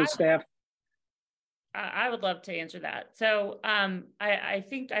 What was the staff? I would love to answer that. So I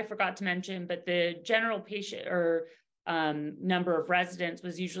think I forgot to mention, but the general patient or number of residents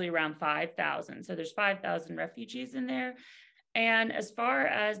was usually around 5,000. So there's 5,000 refugees in there. And as far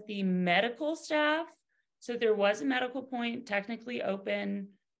as the medical staff, so there was a medical point technically open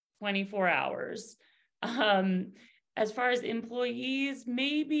 24 hours. As far as employees,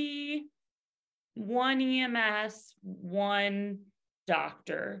 maybe one EMS, one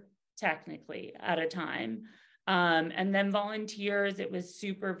doctor technically at a time. And then volunteers, it was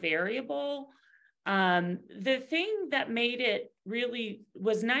super variable. The thing that made it really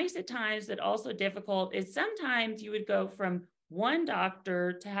was nice at times, but also difficult, is sometimes you would go from one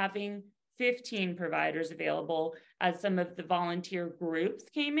doctor to having 15 providers available as some of the volunteer groups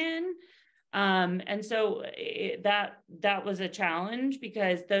came in. And so that was a challenge,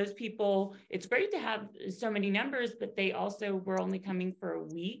 because those people, it's great to have so many numbers, but they also were only coming for a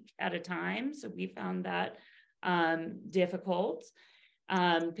week at a time. So we found that difficult,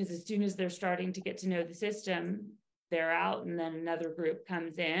 because as soon as they're starting to get to know the system, they're out, and then another group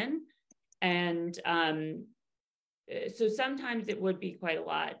comes in. And so sometimes it would be quite a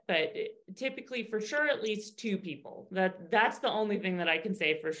lot, but typically, for sure, at least 2 people. That's the only thing that I can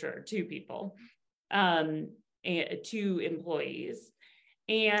say for sure, 2 people, and 2 employees.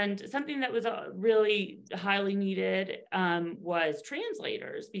 And something that was really highly needed was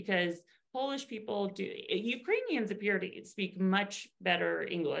translators, because Polish people Ukrainians appear to speak much better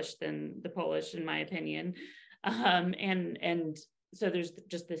English than the Polish, in my opinion. And so there's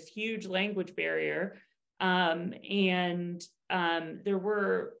just this huge language barrier. There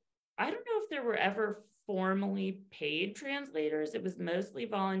were, I don't know if there were ever formally paid translators. It was mostly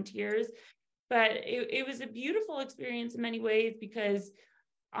volunteers, but it was a beautiful experience in many ways, because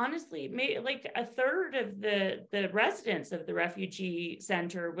honestly, like a third of the residents of the refugee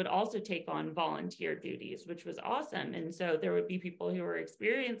center would also take on volunteer duties, which was awesome. And so there would be people who were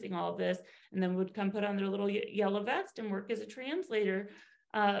experiencing all of this and then would come put on their little yellow vest and work as a translator,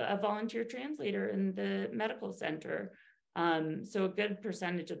 a volunteer translator in the medical center. So a good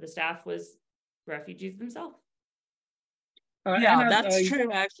percentage of the staff was refugees themselves. Yeah, that's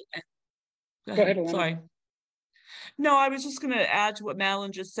true, actually. Go ahead, Alana. Sorry. No, I was just going to add to what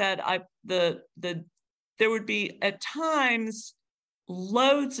Madeline just said. There would be at times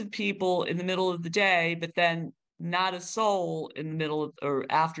loads of people in the middle of the day, but then not a soul in the middle of or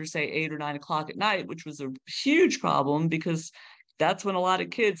after, say, 8 or 9 o'clock at night, which was a huge problem, because that's when a lot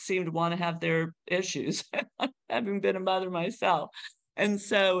of kids seem to want to have their issues, having been a mother myself. And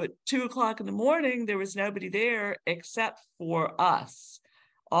so at 2 o'clock in the morning, there was nobody there except for us.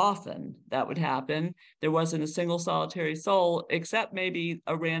 Often that would happen. There wasn't a single solitary soul, except maybe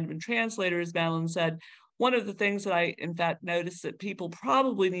a random translator, as Madeline said. One of the things that I, in fact, noticed that people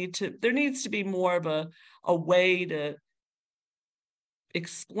probably there needs to be more of a way to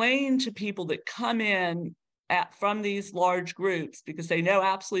explain to people that come in from these large groups, because they know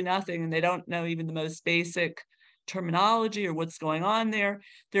absolutely nothing and they don't know even the most basic terminology or what's going on there.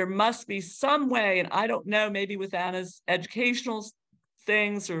 There must be some way, and I don't know, maybe with Anna's educational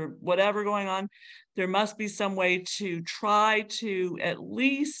things or whatever going on, there must be some way to try to at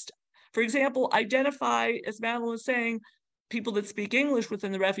least, for example, identify, as Madeline was saying, people that speak English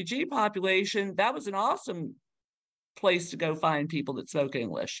within the refugee population. That was an awesome place to go find people that spoke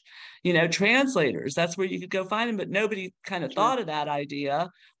English, translators. That's where you could go find them, but nobody kind of thought of that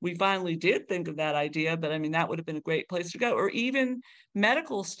idea. We finally did think of that idea, but I mean, that would have been a great place to go. Or even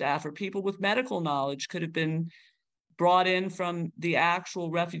medical staff or people with medical knowledge could have been brought in from the actual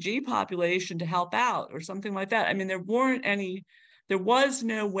refugee population to help out or something like that. I mean, there was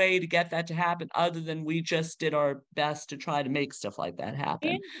no way to get that to happen other than we just did our best to try to make stuff like that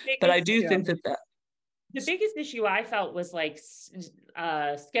happen. But I do think that the biggest issue I felt was like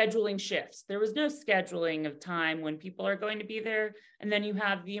scheduling shifts. There was no scheduling of time when people are going to be there. And then you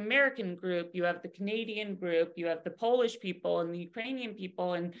have the American group, you have the Canadian group, you have the Polish people and the Ukrainian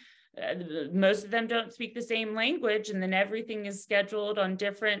people, and most of them don't speak the same language. And then everything is scheduled on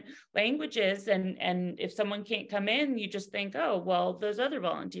different languages. And if someone can't come in, you just think, oh, well, those other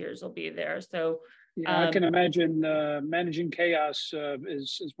volunteers will be there. So yeah, I can imagine managing chaos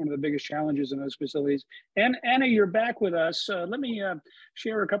is one of the biggest challenges in those facilities. And Anna, you're back with us. Let me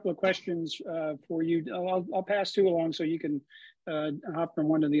share a couple of questions for you. I'll pass 2 along so you can hop from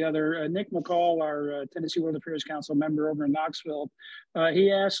one to the other. Nick McCall, our Tennessee World Affairs Council member over in Knoxville,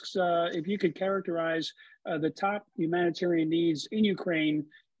 he asks if you could characterize the top humanitarian needs in Ukraine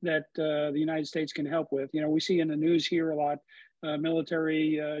that the United States can help with. We see in the news here a lot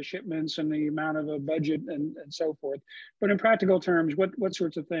military shipments and the amount of a budget and so forth. But in practical terms, what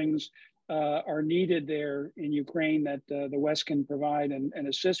sorts of things are needed there in Ukraine that the West can provide and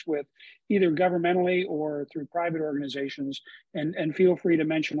assist with, either governmentally or through private organizations. And feel free to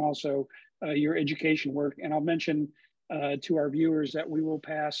mention also your education work. And I'll mention to our viewers that we will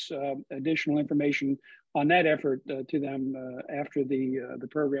pass additional information on that effort to them after the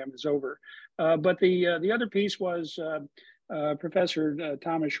program is over. But the other piece was Professor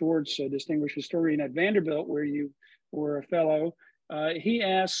Thomas Schwartz, a distinguished historian at Vanderbilt, where you were a fellow. He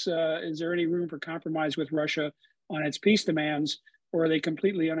asks, is there any room for compromise with Russia on its peace demands, or are they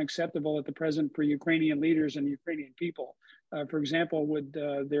completely unacceptable at the present for Ukrainian leaders and Ukrainian people? For example, would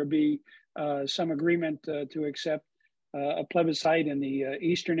there be some agreement to accept a plebiscite in the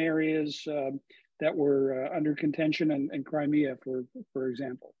eastern areas that were under contention and Crimea, for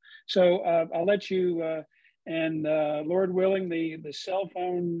example? So I'll let you, and Lord willing, the cell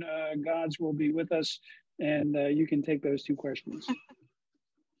phone gods will be with us, and you can take those two questions.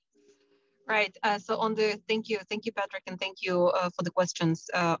 Right. So on the, thank you, Patrick, and thank you for the questions.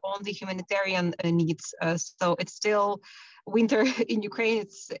 On the humanitarian needs, so it's still winter in Ukraine.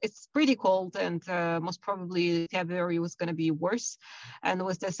 It's pretty cold, and most probably February was going to be worse. And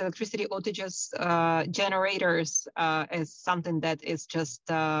with this electricity outages, generators is something that is just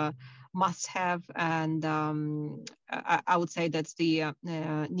must have, and I would say that's the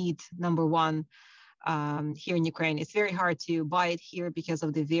need number one. Here in Ukraine. It's very hard to buy it here because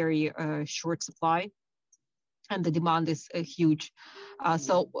of the very short supply, and the demand is huge.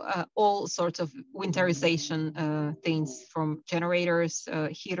 So all sorts of winterization things, from generators,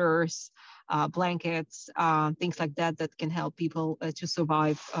 heaters, blankets, things like that, that can help people to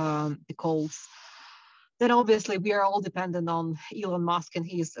survive the colds. Then obviously we are all dependent on Elon Musk and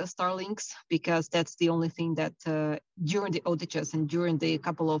his Starlinks, because that's the only thing that during the outages and during the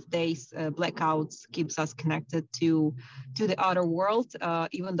couple of days blackouts keeps us connected to the outer world,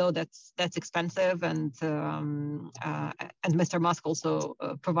 even though that's expensive, and Mr. Musk also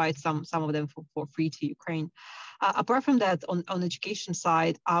provides some of them for free to Ukraine. Apart from that, on education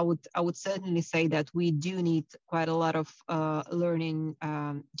side, I would certainly say that we do need quite a lot of learning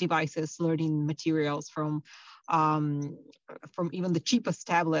devices, learning materials, from even the cheapest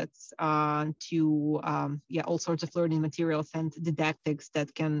tablets to all sorts of learning materials and didactics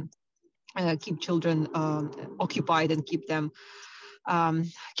that can keep children occupied and keep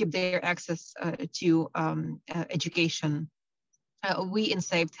keep their access to education. We in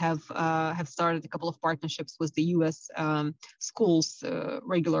SAVED have started a couple of partnerships with the U.S. Schools,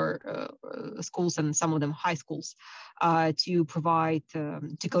 regular schools, and some of them high schools, to provide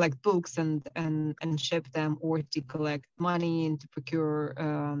to collect books and ship them, or to collect money and to procure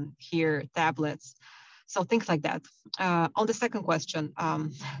here tablets. So things like that. On the second question,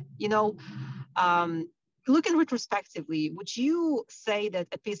 looking retrospectively, would you say that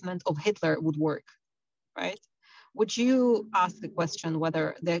appeasement of Hitler would work, right? Would you ask the question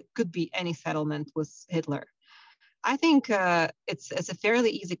whether there could be any settlement with Hitler? I think it's a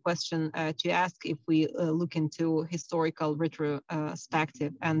fairly easy question to ask if we look into historical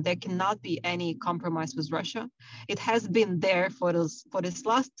retrospective, and there cannot be any compromise with Russia. It has been there for this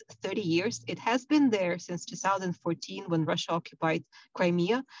last 30 years. It has been there since 2014, when Russia occupied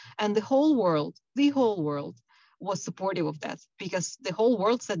Crimea, and the whole world was supportive of that, because the whole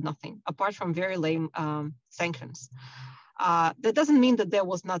world said nothing apart from very lame sanctions. That doesn't mean that there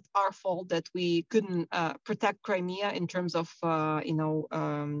was not our fault that we couldn't protect Crimea in terms of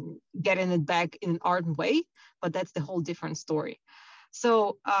getting it back in an ardent way, but that's the whole different story.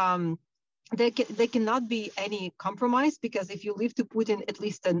 So there cannot be any compromise, because if you leave to Putin at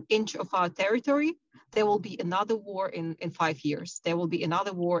least an inch of our territory, there will be another war in 5 years. There will be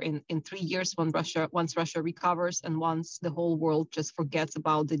another war in 3 years once Russia recovers, and once the whole world just forgets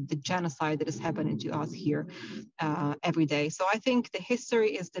about the genocide that is happening to us here every day. So I think the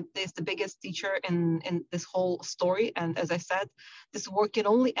history is the biggest teacher in this whole story. And as I said, this war can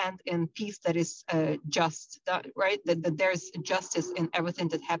only end in peace that is just, right? That there's justice in everything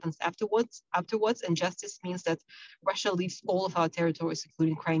that happens afterwards. And justice means that Russia leaves all of our territories,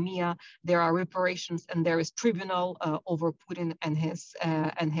 including Crimea. There are reparations, and there is tribunal over Putin and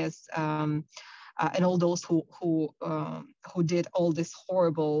all those who did all this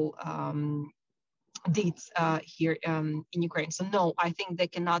horrible deeds here in Ukraine. So no, I think there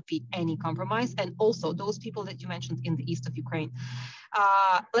cannot be any compromise. And also those people that you mentioned in the east of Ukraine,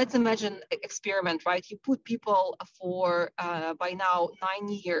 let's imagine an experiment, right? You put people for by now 9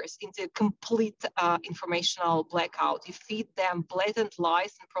 years into complete informational blackout. You feed them blatant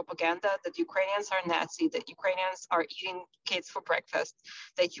lies and propaganda that Ukrainians are Nazi, that Ukrainians are eating kids for breakfast,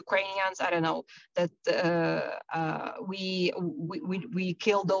 that Ukrainians, I don't know, that we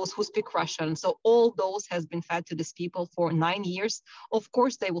kill those who speak Russian. So all those has been fed to these people for 9 years. Of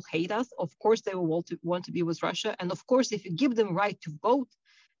course, they will hate us. Of course, they will want to be with Russia. And of course, if you give them right to vote,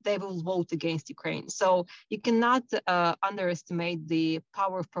 they will vote against Ukraine. So you cannot underestimate the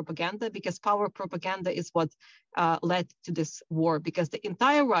power of propaganda, because power of propaganda is what led to this war. Because the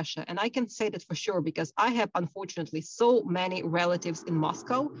entire Russia, and I can say that for sure, because I have unfortunately so many relatives in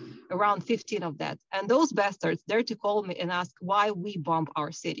Moscow, around 15 of that. And those bastards dare to call me and ask why we bomb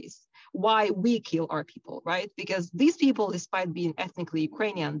our cities, why we kill our people, right? Because these people, despite being ethnically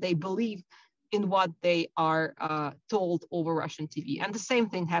Ukrainian, they believe in what they are told over Russian TV. And the same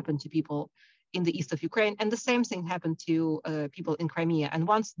thing happened to people in the east of Ukraine. And the same thing happened to people in Crimea. And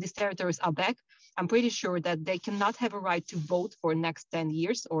once these territories are back, I'm pretty sure that they cannot have a right to vote for next 10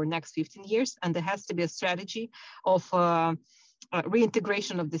 years or next 15 years. And there has to be a strategy of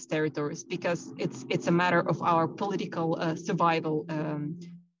reintegration of these territories, because it's a matter of our political survival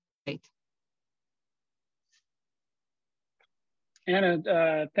state.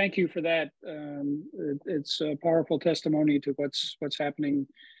 Anna, thank you for that. It's a powerful testimony to what's happening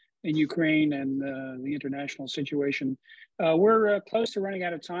in Ukraine and the international situation. We're close to running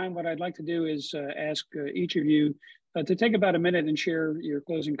out of time. What I'd like to do is ask each of you to take about a minute and share your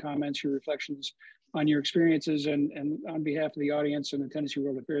closing comments, your reflections on your experiences, and on behalf of the audience and the Tennessee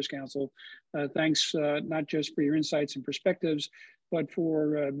World Affairs Council. Thanks not just for your insights and perspectives, but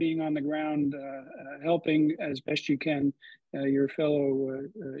for being on the ground, helping as best you can your fellow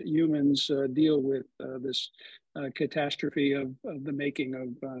humans deal with this catastrophe of the making of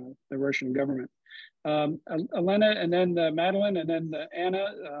the Russian government. Elena, and then Madeline, and then Anna,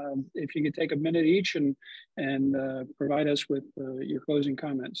 if you could take a minute each and provide us with your closing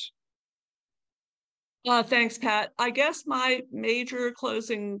comments. Thanks, Pat. I guess my major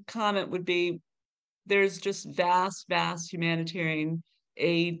closing comment would be there's just vast humanitarian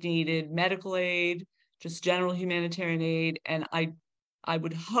aid needed, medical aid, just general humanitarian aid. And I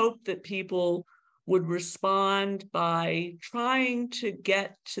would hope that people would respond by trying to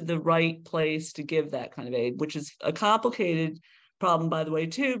get to the right place to give that kind of aid, which is a complicated problem, by the way,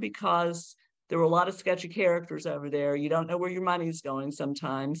 too, because there were a lot of sketchy characters over there. You don't know where your money is going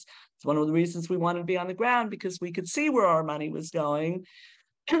sometimes. It's one of the reasons we wanted to be on the ground, because we could see where our money was going.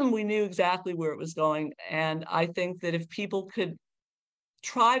 We knew exactly where it was going. And I think that if people could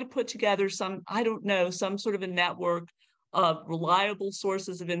try to put together some sort of a network of reliable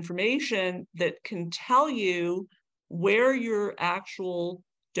sources of information that can tell you where your actual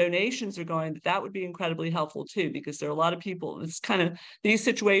donations are going, that would be incredibly helpful too, because there are a lot of people, these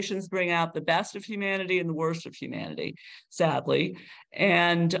situations bring out the best of humanity and the worst of humanity, sadly.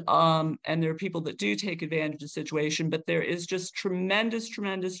 And there are people that do take advantage of the situation, but there is just tremendous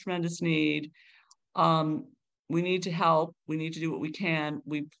need. We need to help. We need to do what we can.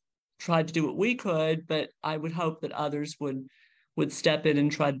 We've tried to do what we could, but I would hope that others would step in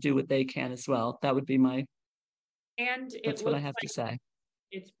and try to do what they can as well. That would be that's what I have to say.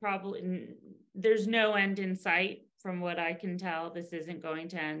 It's probably, there's no end in sight from what I can tell. This isn't going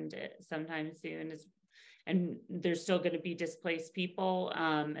to end sometime soon, and there's still going to be displaced people.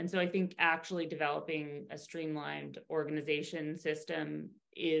 And so I think actually developing a streamlined organization system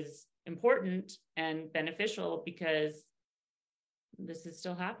is important and beneficial, because this is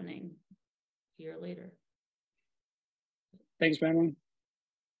still happening a year later. Thanks, Madeline.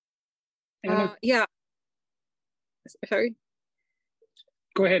 Yeah. Sorry.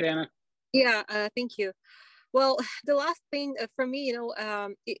 Go ahead, Anna. Yeah, thank you. Well, the last thing for me,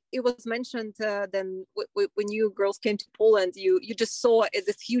 it was mentioned then when you girls came to Poland, you just saw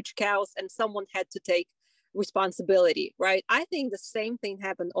this huge chaos and someone had to take responsibility, right? I think the same thing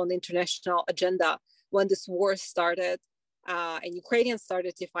happened on the international agenda when this war started, and Ukrainians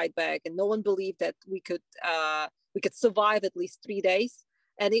started to fight back, and no one believed that we could survive at least 3 days.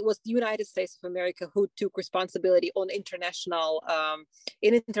 And it was the United States of America who took responsibility on international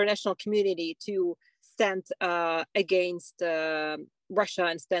community to stand against Russia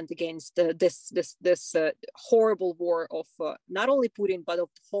and stand against this horrible war of not only Putin but of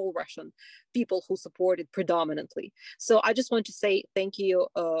the whole Russian people who support it predominantly. So I just want to say thank you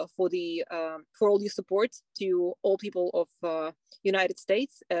for all your support to all people of United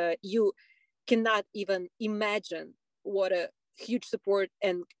States. You cannot even imagine what a huge support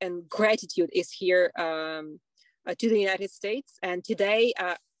and gratitude is here to the United States. And today,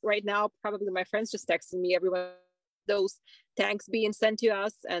 right now, probably my friends just texted me, everyone, those tanks being sent to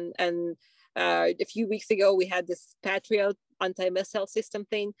us. And a few weeks ago, we had this Patriot anti-missile system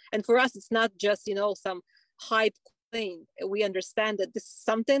thing. And for us, it's not just, some hype thing. We understand that this is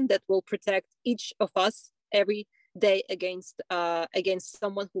something that will protect each of us every day against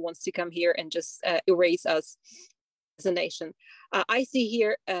someone who wants to come here and just erase us as a nation. I see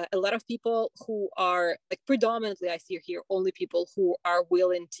here a lot of people who are, predominantly I see here only people who are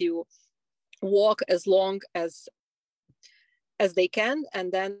willing to walk as long as they can,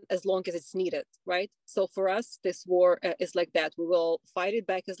 and then as long as it's needed, right? So for us, this war is like that. We will fight it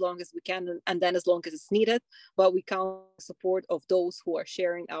back as long as we can, and then as long as it's needed, but we count on the support of those who are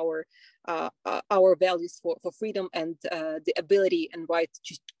sharing our values for freedom and the ability and right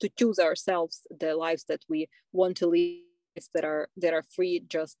to choose ourselves the lives that we want to live, that are free,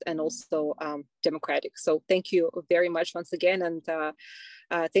 just, and also democratic. So thank you very much once again, and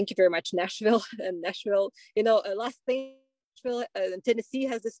thank you very much, Nashville. And Nashville, last thing, Tennessee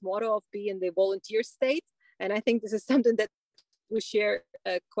has this motto of being the volunteer state, and I think this is something that we share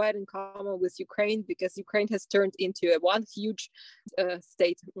quite in common with Ukraine, because Ukraine has turned into one huge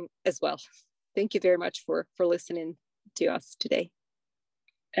state as well. Thank you very much for listening to us today.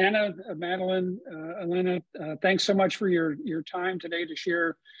 Anna, Madeline, Elena, thanks so much for your time today to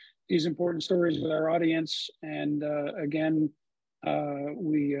share these important stories with our audience. And again,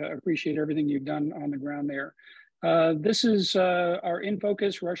 we appreciate everything you've done on the ground there. This is our In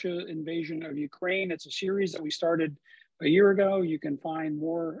Focus, Russia Invasion of Ukraine. It's a series that we started a year ago. You can find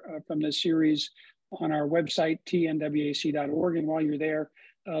more from this series on our website, tnwac.org. And while you're there,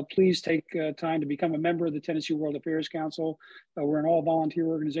 please take time to become a member of the Tennessee World Affairs Council. We're an all-volunteer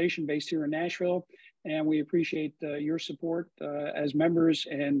organization based here in Nashville, and we appreciate your support as members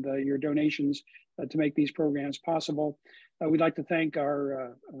and your donations to make these programs possible. We'd like to thank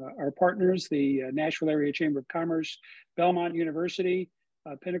our partners, the Nashville Area Chamber of Commerce, Belmont University,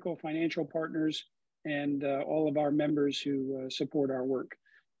 Pinnacle Financial Partners, and all of our members who support our work.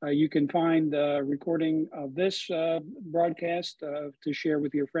 You can find a recording of this broadcast to share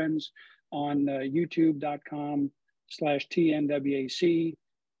with your friends on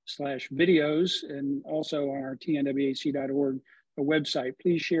youtube.com/TNWAC/videos, and also on our tnwac.org website.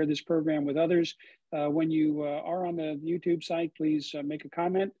 Please share this program with others. When you are on the YouTube site, please make a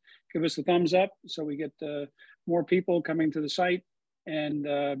comment, give us a thumbs up so we get more people coming to the site and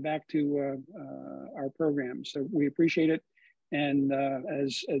back to our program. So we appreciate it. And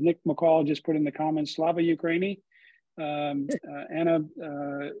as Nick McCall just put in the comments, Slava Ukraini. Anna,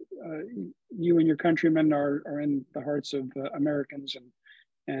 you and your countrymen are in the hearts of Americans,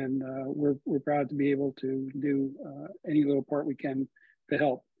 and we're proud to be able to do any little part we can to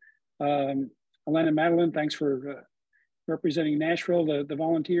help. Elena, Madeline, thanks for representing Nashville, the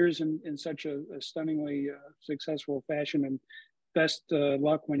volunteers in such a stunningly successful fashion, and best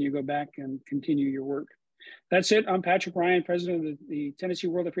luck when you go back and continue your work. That's it. I'm Patrick Ryan, president of the Tennessee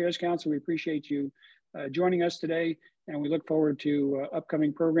World Affairs Council. We appreciate you joining us today, and we look forward to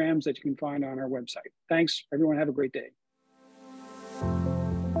upcoming programs that you can find on our website. Thanks, everyone. Have a great day.